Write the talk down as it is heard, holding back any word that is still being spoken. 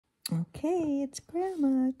Okay, it's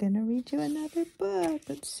Grandma. Gonna read you another book.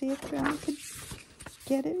 Let's see if Grandma can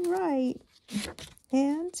get it right.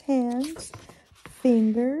 Hands, hands,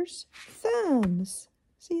 fingers, thumbs.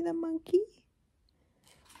 See the monkey?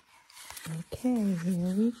 Okay,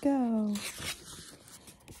 here we go.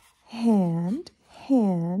 Hand,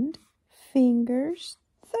 hand, fingers,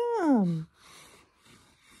 thumb.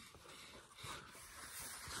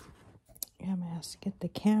 I'm going to have to get the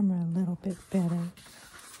camera a little bit better.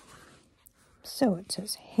 So it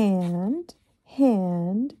says hand,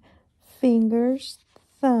 hand, fingers,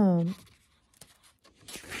 thumb.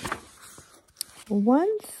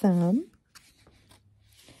 One thumb,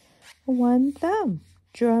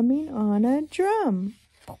 drumming on a drum.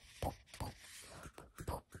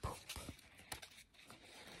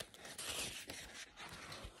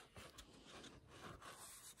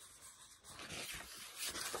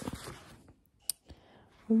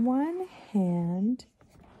 One hand,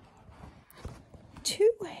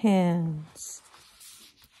 two hands,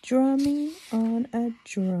 drumming on a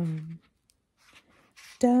drum.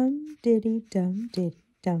 Dum diddy dum diddy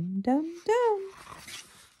dum dum dum.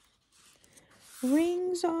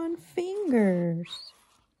 Rings on fingers,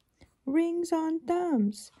 rings on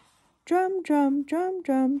thumbs. Drum drum drum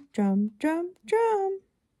drum drum drum drum.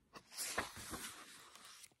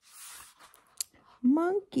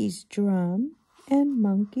 Monkeys drum and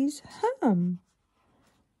monkeys hum.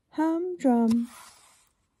 Hum drum,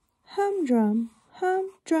 hum drum,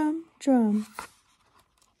 hum drum drum.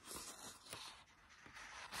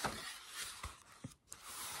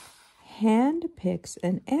 Hand picks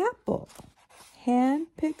an apple. Hand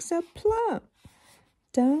picks a plum.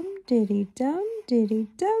 Dum diddy dum diddy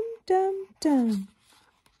dum dum dum.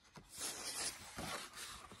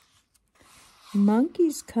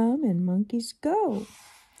 Monkeys come and monkeys go.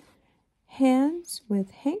 Hands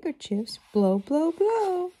with handkerchiefs blow, blow,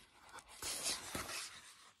 blow.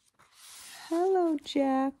 Hello,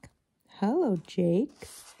 Jack. Hello, Jake.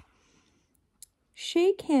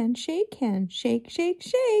 Shake hand, shake, shake,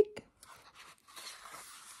 shake.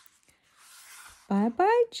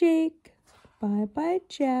 Bye-bye, Jake. Bye-bye,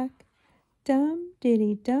 Jack. Dum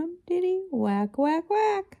diddy whack, whack,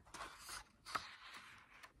 whack.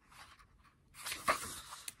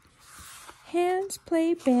 Hands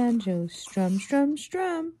play banjos, strum, strum,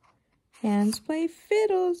 strum. Hands play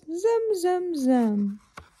fiddles, zum, zum, zum.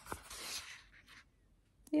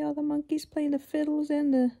 See all the monkeys play the fiddles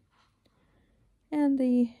and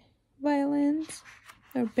the violins,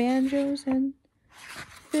 or banjos and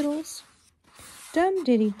fiddles. Dum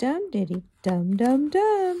diddy dum dum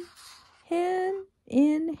dum. Hand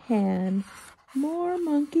in hand, more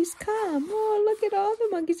monkeys come. Oh, look at all the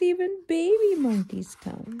monkeys, even baby monkeys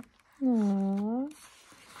come. Aww.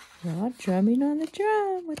 They're all drumming on the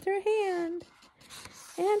drum with their hand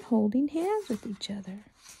and holding hands with each other.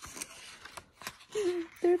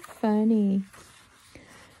 They're funny.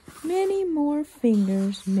 Many more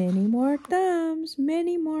fingers, many more thumbs,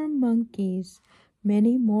 many more monkeys,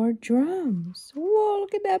 many more drums. Whoa,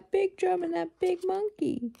 look at that big drum and that big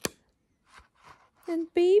monkey.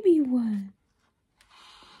 And baby one.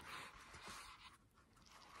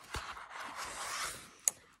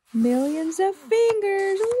 Millions of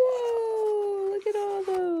fingers. Whoa, look at all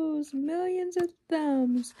those. Millions of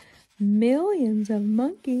thumbs. Millions of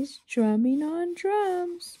monkeys drumming on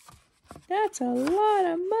drums. That's a lot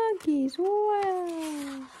of monkeys.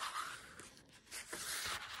 Wow.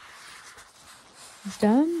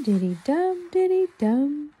 Dum diddy dum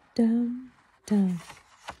dum dum.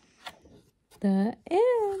 The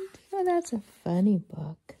end. Oh, that's a funny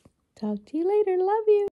book. Talk to you later. Love you.